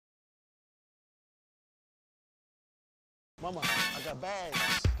Mama, I got bags.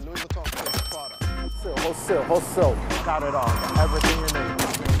 Louis Vuitton, Prada. Wholesale. Got it all. Got everything you need.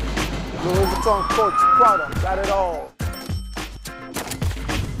 Louis Vuitton, Coach, Prada. Got it all.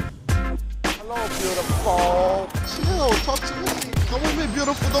 Hello, beautiful. Chill, talk to me. Come with me,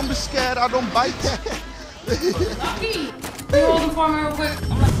 beautiful. Don't be scared. I don't bite. Lucky. You hold the phone real quick.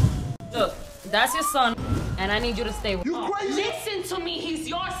 I'm like, look, that's your son, and I need you to stay with him. You crazy? Listen to me. He's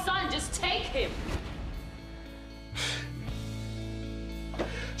your son. Just take him.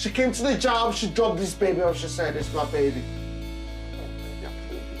 She came to the job, she dropped this baby off, she said, it's my baby.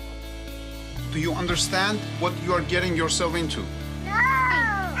 Do you understand what you are getting yourself into? No!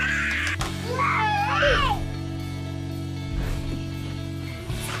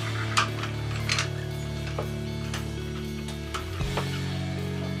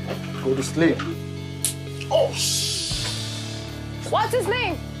 Go to sleep. Oh, What's his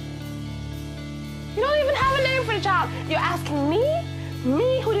name? You don't even have a name for the child. You're asking me?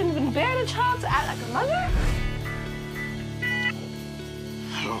 Me, who didn't even bear the child, to act like a mother?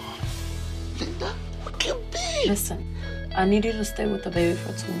 Hello. Linda, what can be? Listen, I need you to stay with the baby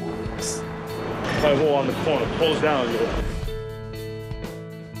for 2 more weeks. Play wall on the corner. Close down, yo.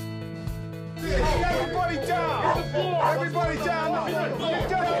 Everybody down! Everybody down!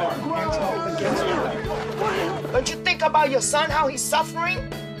 Don't you think about your son, how he's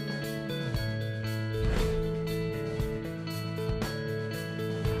suffering?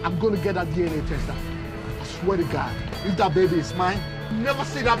 I'm gonna get that DNA test out. I swear to God, if that baby is mine, you never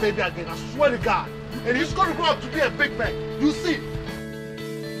see that baby again. I swear to God. And he's gonna grow up to be a big man. You see?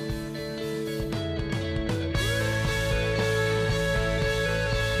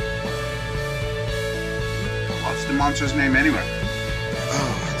 What's the monster's name anyway?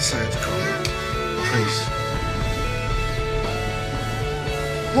 Oh, I decided to call him Prince.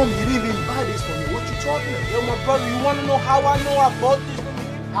 Mom, you didn't even buy this for me. What you talking about? Yo, my brother, you want to know how I know I bought this for me?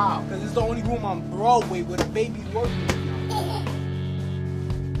 How? Because it's the only room on Broadway where the baby's working.